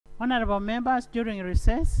Honorable members, during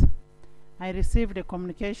recess, I received a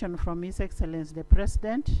communication from His Excellency the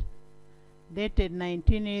President, dated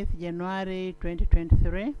 19th January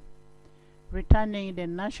 2023, returning the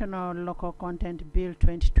National Local Content Bill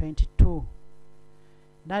 2022.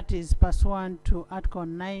 That is pursuant to Article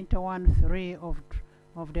 91(3)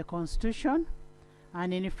 of the Constitution,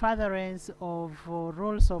 and in furtherance of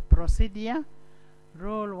Rules of Procedure,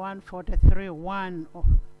 Rule 143(1)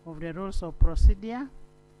 of the Rules of Procedure.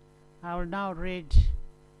 I will now read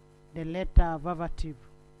the letter verbatim.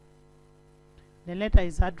 The letter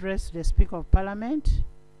is addressed to the Speaker of Parliament.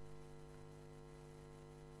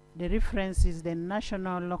 The reference is the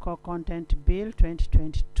National Local Content Bill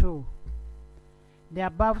 2022. The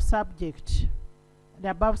above subject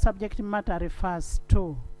matter refers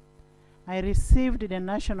to: I received the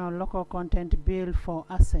National Local Content Bill for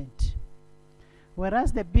assent.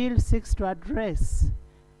 Whereas the bill seeks to address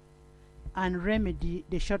and remedy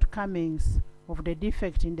the shortcomings of the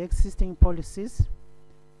defect in the existing policies,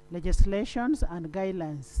 legislations, and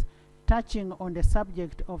guidelines touching on the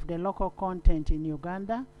subject of the local content in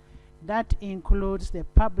Uganda, that includes the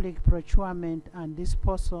Public Procurement and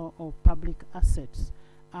Disposal of Public Assets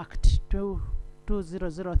Act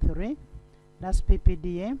 2003, that's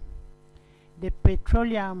PPDA, the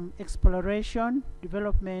Petroleum Exploration,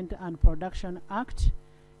 Development and Production Act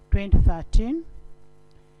 2013,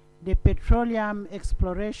 the Petroleum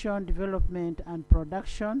Exploration, Development and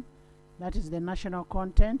Production, that is the National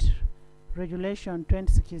Content Regulation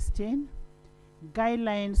 2016,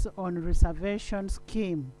 Guidelines on Reservation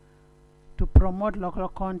Scheme to Promote Local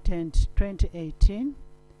Content 2018,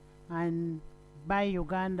 and Buy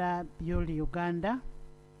Uganda, Build Uganda,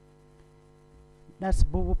 that's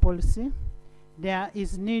BUBU policy. There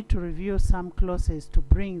is need to review some clauses to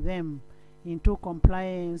bring them into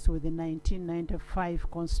compliance with the 1995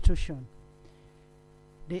 Constitution,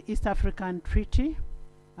 the East African Treaty,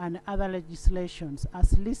 and other legislations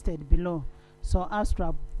as listed below, so as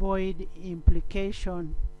to avoid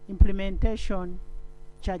implementation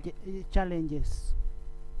challenges.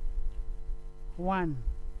 1.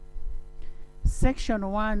 Section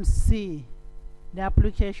 1C, the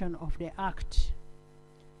application of the Act.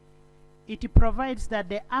 It provides that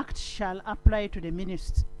the Act shall apply to the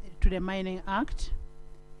Mining Act,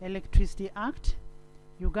 Electricity Act,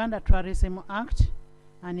 Uganda Tourism Act,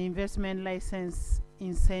 and Investment License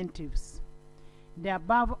Incentives. The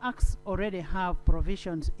above acts already have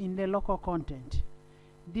provisions in the local content.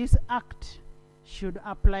 This Act should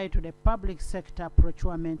apply to the public sector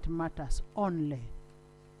procurement matters only.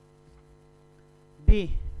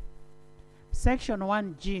 B. Section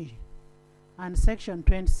 1G and Section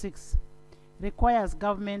 26 requires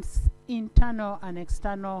governments internal and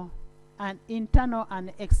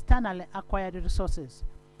externally acquired resources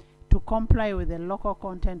to comply with the local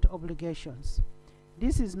content obligations.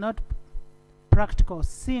 This is not practical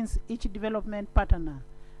since each development partner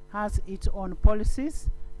has its own policies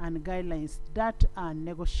and guidelines that are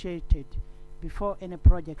negotiated before any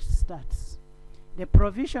project starts. The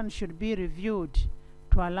provision should be reviewed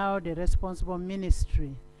to allow the responsible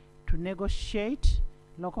ministry to negotiate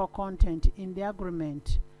local content in the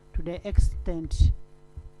agreement to the extent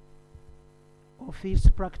of its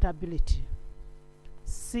practicability.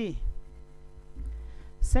 C.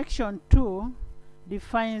 Section 2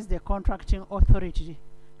 defines the contracting authority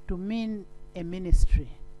to mean a ministry,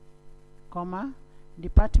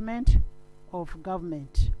 department of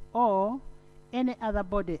government, or any other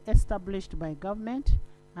body established by government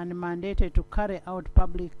and mandated to carry out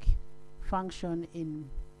public function in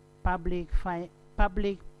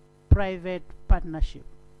public-private partnership.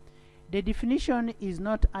 The definition is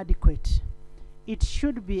not adequate. It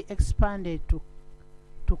should be expanded to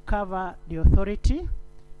cover the authority,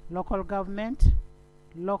 local government,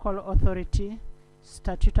 local authority,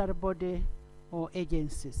 statutory body, or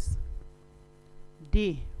agencies.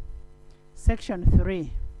 D. Section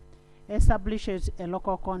 3 establishes a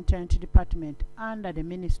local content department under the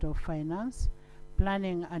Minister of Finance,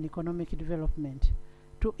 Planning and Economic Development.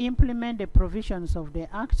 To implement the provisions of the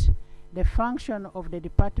Act, the function of the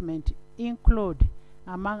department include,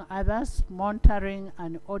 among others, monitoring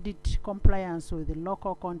and audit compliance with the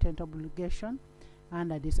local content obligation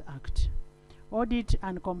under this Act. Audit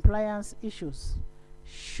and compliance issues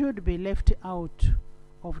should be left out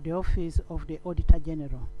of the Office of the Auditor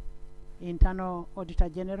General, Internal Auditor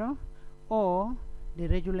General, or the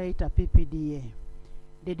regulator PPDA.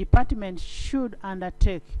 The department should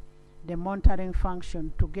undertake the monitoring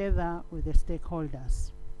function together with the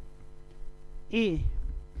stakeholders. E.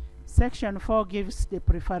 Section 4 gives the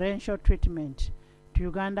preferential treatment to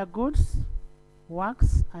Uganda goods,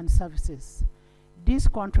 works, and services. This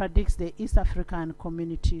contradicts the East African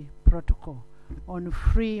Community Protocol on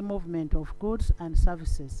free movement of goods and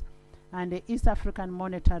services and the East African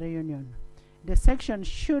Monetary Union. The section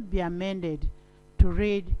should be amended to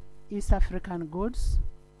read East African goods,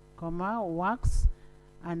 works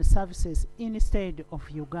and services instead of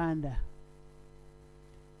Uganda.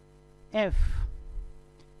 F.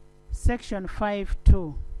 Section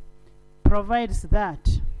 5.2 provides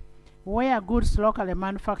that where goods locally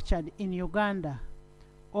manufactured in Uganda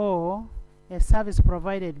or a service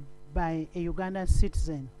provided by a Ugandan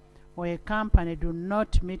citizen or a company do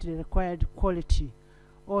not meet the required quality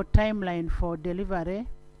or timeline for delivery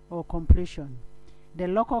or completion, the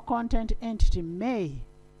local content entity may,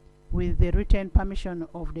 with the written permission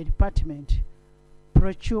of the department,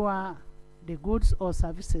 procure the goods or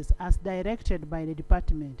services as directed by the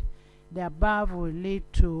department. The above will lead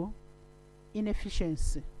to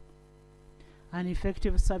inefficiency and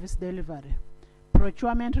effective service delivery.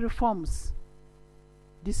 Procurement reforms,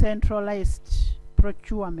 decentralized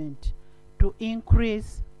procurement to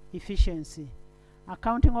increase efficiency.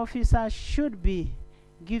 Accounting officers should be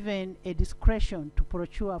given a discretion to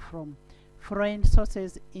procure from foreign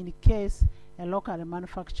sources in case a locally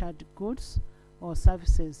manufactured goods or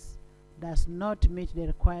services does not meet the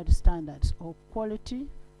required standards of quality,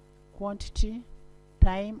 quantity,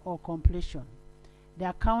 time, or completion. The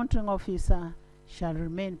accounting officer shall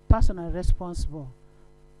remain personally responsible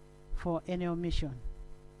for any omission.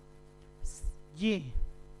 G.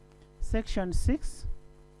 Section 6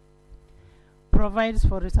 provides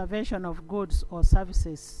for reservation of goods or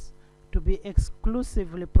services to be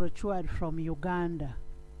exclusively procured from Uganda.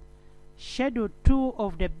 Schedule 2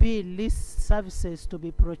 of the bill lists services to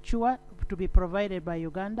be provided by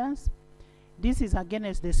Ugandans. This is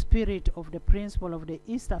against the spirit of the principle of the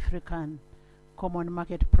East African Common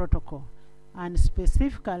Market Protocol, and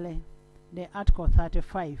specifically the Article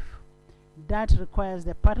 35 that requires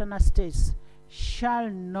the partner states shall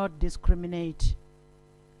not discriminate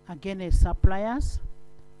against suppliers,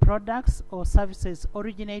 products or services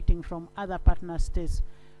originating from other partner states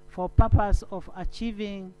for purpose of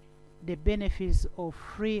achieving the benefits of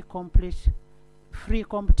free competition.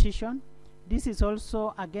 This is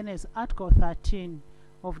also against Article 13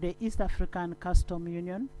 of the East African Custom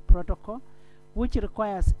Union Protocol, which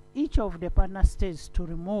requires each of the partner states to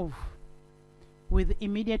remove with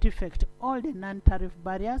immediate effect all the non-tariff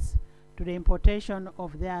barriers to the importation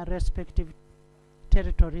of their respective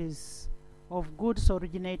territories of goods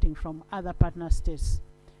originating from other partner states.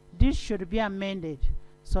 This should be amended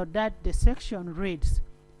so that the section reads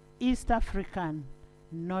East African,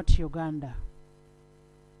 not Uganda.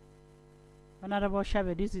 Honorable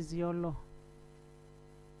Shabe, this is your law.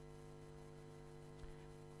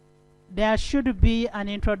 There should be an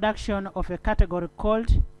introduction of a category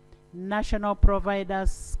called national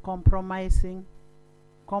providers comprising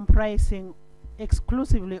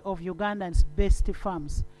exclusively of Ugandans based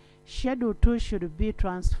firms. Schedule 2 should be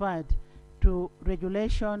transferred to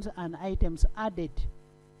regulations and items added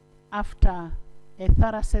after a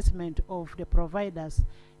thorough assessment of the providers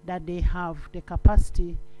that they have the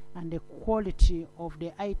capacity and the quality of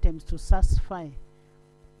the items to satisfy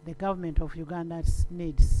the government of Uganda's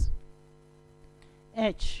needs.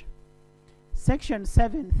 H. Section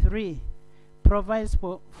 7.3 provides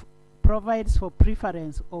for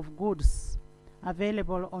preference of goods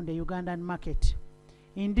available on the Ugandan market.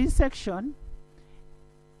 In this section,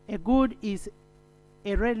 a good is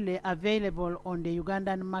readily available on the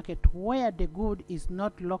Ugandan market where the good is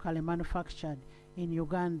not locally manufactured in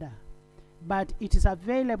Uganda, but it is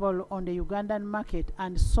available on the Ugandan market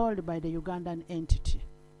and sold by the Ugandan entity.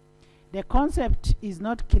 The concept is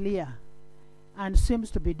not clear and seems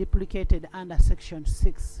to be duplicated under Section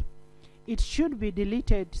 6. It should be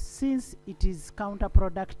deleted since it is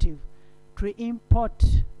counterproductive to import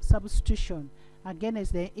substitution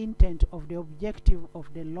against the intent of the objective of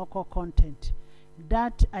the local content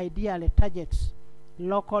that ideally targets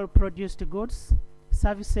local produced goods,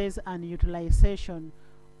 services, and utilization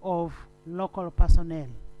of local personnel.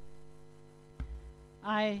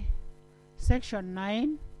 I. Section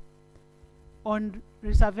 9 on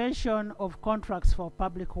reservation of contracts for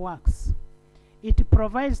public works. It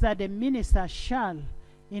provides that the minister shall,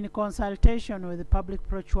 in consultation with the Public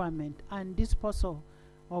Procurement and Disposal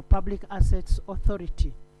of Public Assets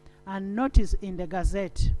Authority, and notice in the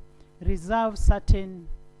Gazette, reserve certain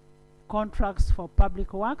contracts for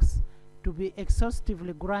public works to be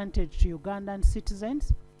exhaustively granted to Ugandan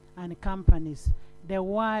citizens and companies. The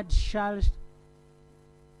word shall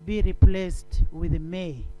be replaced with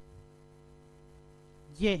may.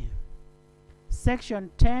 J.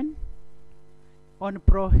 Section 10 on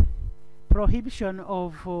prohibition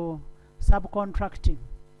of subcontracting.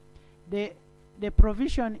 The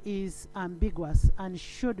provision is ambiguous and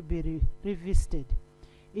should be revisited.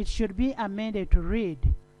 It should be amended to read,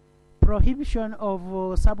 prohibition of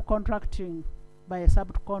subcontracting by a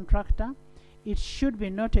subcontractor. It should be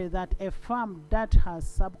noted that a firm that has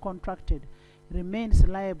subcontracted remains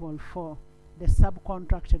liable for the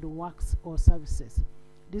subcontracted works or services.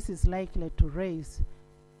 This is likely to raise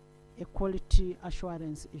quality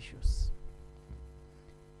assurance issues.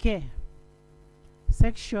 K.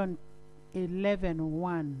 Section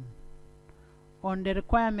 11.1 on the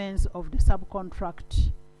requirements of the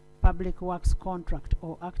subcontract public works contract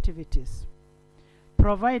or activities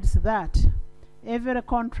provides that every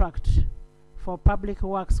contract for public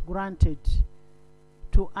works granted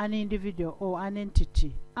to an individual or an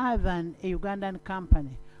entity other than a Ugandan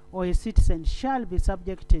company or a citizen shall be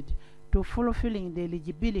subjected to fulfilling the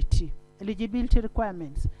eligibility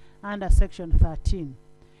requirements under Section 13,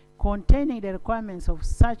 containing the requirements of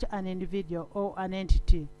such an individual or an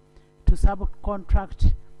entity to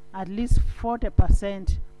subcontract at least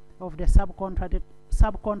 40% of the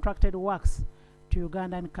subcontracted works to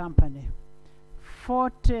Ugandan company.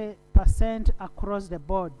 40% across the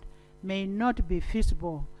board may not be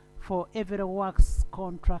feasible for every works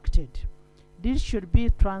contracted. This should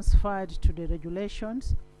be transferred to the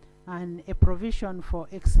regulations and a provision for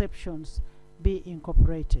exceptions be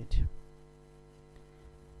incorporated.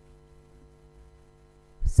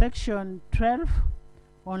 Section 12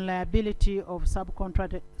 on liability of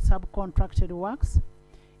subcontracted works.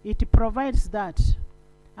 It provides that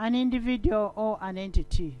an individual or an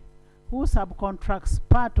entity who subcontracts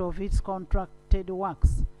part of its contracted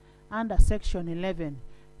works under Section 11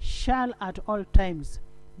 shall at all times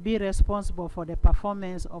be responsible for the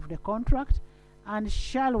performance of the contract and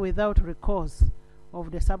shall without recourse of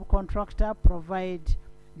the subcontractor provide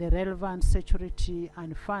the relevant security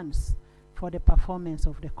and funds for the performance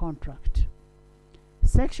of the contract.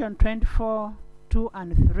 Section 24(2)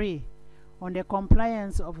 and 3 on the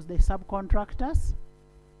compliance of the subcontractors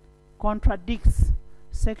contradicts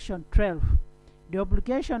Section 12. The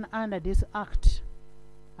obligation under this Act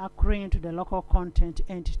accruing to the local content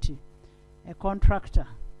entity, a contractor,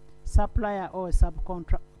 supplier, or a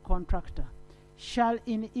subcontractor shall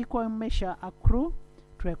in equal measure accrue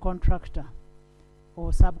to a contractor or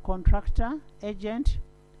subcontractor, agent,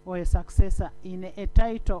 or a successor in a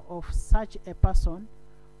title of such a person,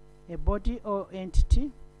 a body or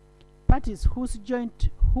entity, parties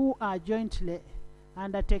who are jointly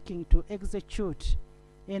undertaking to execute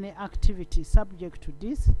any activity subject to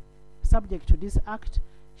this Act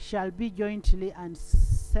shall be jointly and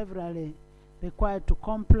severally required to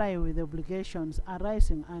comply with the obligations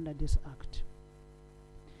arising under this Act.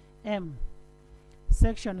 M.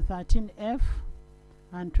 Section 13F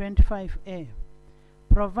and 25A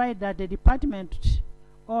provide that the department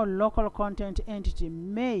or local content entity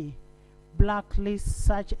may blacklist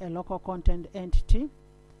such a local content entity,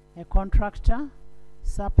 a contractor,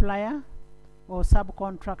 supplier, or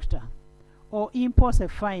subcontractor, or impose a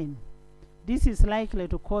fine. This is likely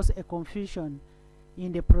to cause a confusion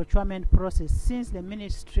in the procurement process, since the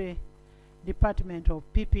Ministry Department of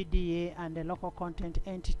PPDA and the local content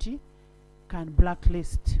entity can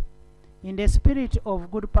blacklist. In the spirit of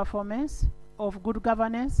good governance,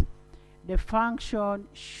 the function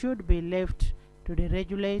should be left to the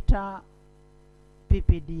regulator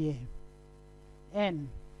PPDA. N.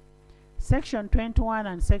 Section 21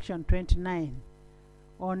 and Section 29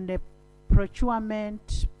 on the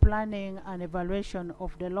procurement, planning, and evaluation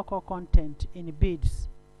of the local content in bids.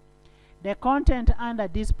 The content under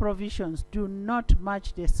these provisions do not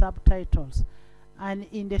match the subtitles, and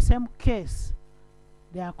in the same case,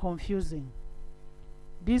 they are confusing.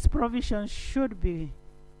 These provisions should be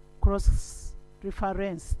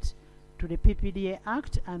cross-referenced to the PPDA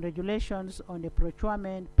Act and regulations on the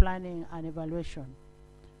procurement, planning, and evaluation.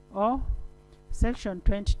 Or Section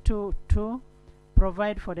 22(2)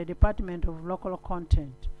 provide for the Department of Local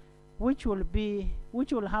Content, which will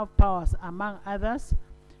have powers, among others,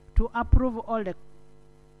 to approve all the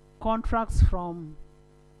contracts from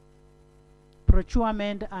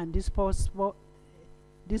procurement and disposal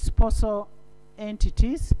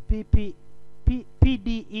entities,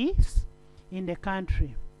 PDEs, in the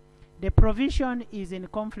country. The provision is in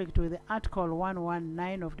conflict with Article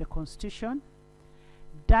 119 of the Constitution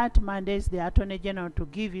that mandates the Attorney General to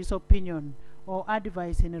give his opinion or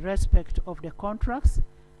advice in respect of the contracts,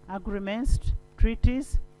 agreements,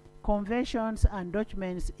 treaties, conventions, and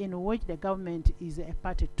documents in which the government is a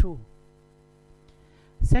party to.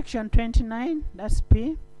 Section 29, that's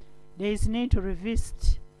P, there is need to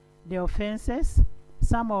revisit the offenses,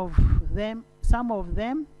 Some of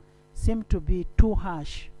them seem to be too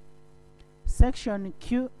harsh. Section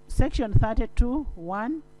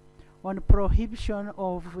 32(1) on prohibition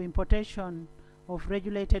of importation of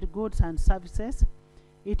regulated goods and services.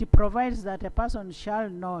 It provides that a person shall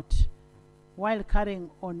not, while carrying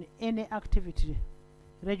on any activity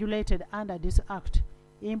regulated under this act,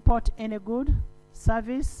 import any good,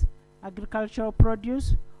 service, agricultural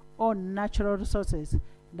produce, or natural resources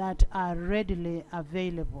that are readily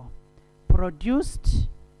available, produced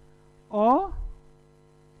or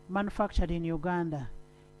manufactured in Uganda.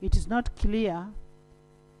 It is not clear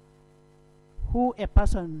who a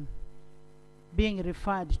person being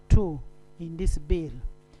referred to in this bill.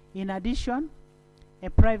 In addition, a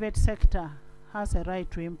private sector has a right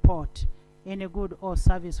to import any good or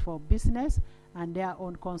service for business and their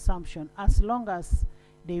own consumption, as long as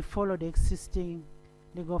they follow the existing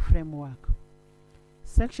legal framework.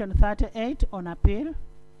 Section 38 on appeal.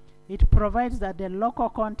 It provides that the local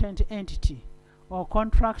content entity or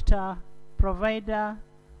contractor, provider,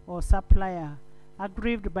 or supplier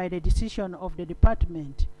aggrieved by the decision of the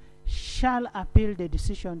department shall appeal the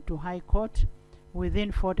decision to High Court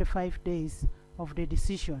within 45 days of the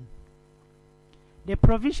decision. The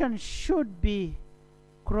provision should be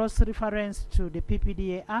cross-referenced to the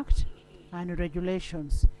PPDA Act and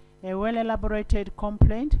regulations. A well-elaborated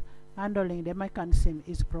complaint handling the mechanism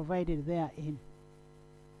is provided therein.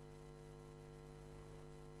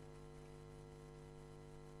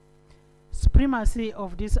 Supremacy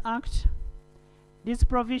of this Act. This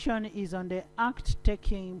provision is on the Act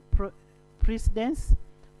taking precedence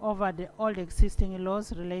over all the existing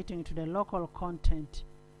laws relating to the local content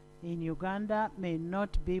in Uganda may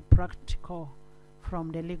not be practical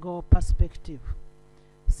from the legal perspective.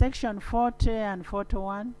 Section 40 and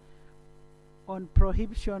 41 on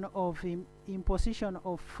prohibition of imposition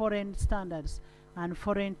of foreign standards and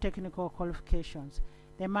foreign technical qualifications.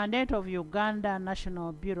 The mandate of Uganda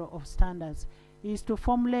National Bureau of Standards is to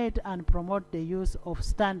formulate and promote the use of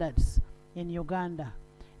standards in Uganda.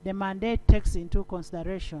 The mandate takes into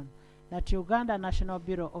consideration that Uganda National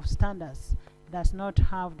Bureau of Standards does not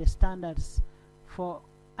have the standards for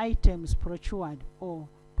items procured or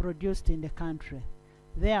produced in the country.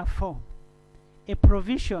 Therefore, a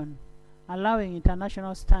provision allowing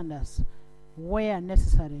international standards where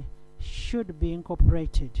necessary should be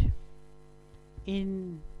incorporated.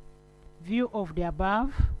 In view of the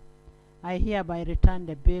above, I hereby return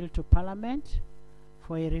the bill to Parliament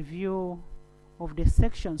for a review of the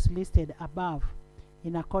sections listed above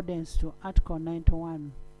in accordance to Article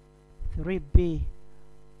 91 3B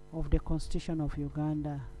of the Constitution of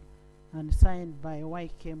Uganda, and signed by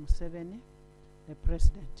YK Museveni, the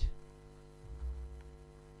President.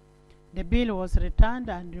 The bill was returned,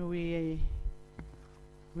 and we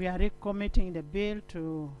are recommitting the bill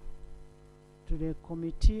to the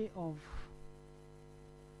Committee of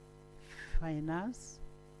Finance